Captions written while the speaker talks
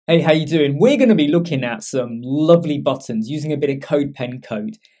Hey, how you doing? We're going to be looking at some lovely buttons using a bit of CodePen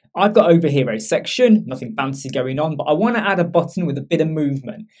code. I've got over here a section, nothing fancy going on, but I want to add a button with a bit of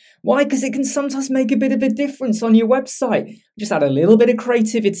movement. Why? Because it can sometimes make a bit of a difference on your website. Just add a little bit of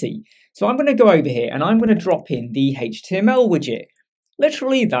creativity. So I'm going to go over here and I'm going to drop in the HTML widget.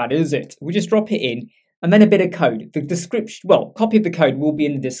 Literally, that is it. We just drop it in and then a bit of code. The description, well, copy of the code will be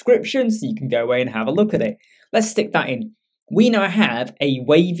in the description so you can go away and have a look at it. Let's stick that in. We now have a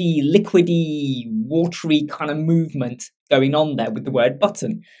wavy, liquidy, watery kind of movement going on there with the word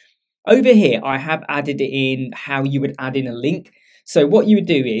button. Over here, I have added in how you would add in a link. So what you would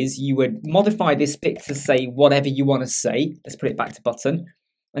do is you would modify this bit to say whatever you want to say. Let's put it back to button.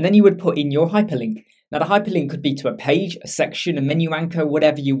 And then you would put in your hyperlink. Now the hyperlink could be to a page, a section, a menu anchor,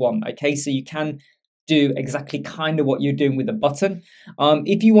 whatever you want. Okay, so you can do exactly kind of what you're doing with the button.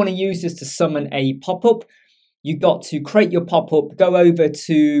 If you want to use this to summon a pop-up, you got to create your pop-up, go over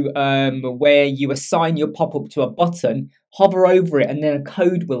to where you assign your pop-up to a button, hover over it, and then a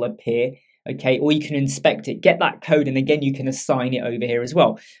code will appear, okay? Or you can inspect it, get that code, and again, you can assign it over here as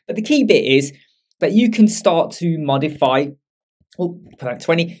well. But the key bit is that you can start to modify, put out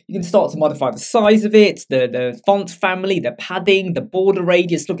 20, you can start to modify the size of it, the font family, the padding, the border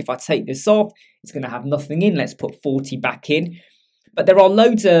radius. Look, if I take this off, it's going to have nothing in. Let's put 40 back in. But there are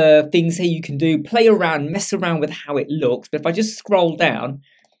loads of things here you can do, play around, mess around with how it looks. But if I just scroll down,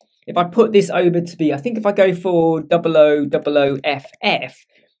 if I put this over to be, I think if I go for 0000FF,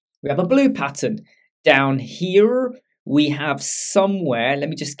 we have a blue pattern. Down here, we have somewhere, let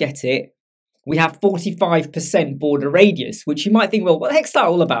me just get it, we have 45% border radius, which you might think, well, what the heck's that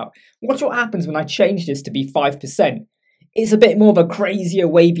all about? Watch what happens when I change this to be 5%. It's a bit more of a crazier,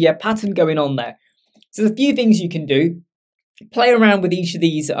 wavier pattern going on there. So there's a few things you can do. Play around with each of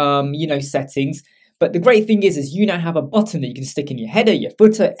these, settings. But the great thing is you now have a button that you can stick in your header, your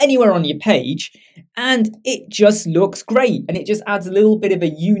footer, anywhere on your page, and it just looks great. And it just adds a little bit of a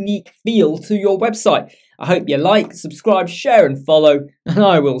unique feel to your website. I hope you like, subscribe, share, and follow, and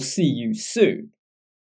I will see you soon.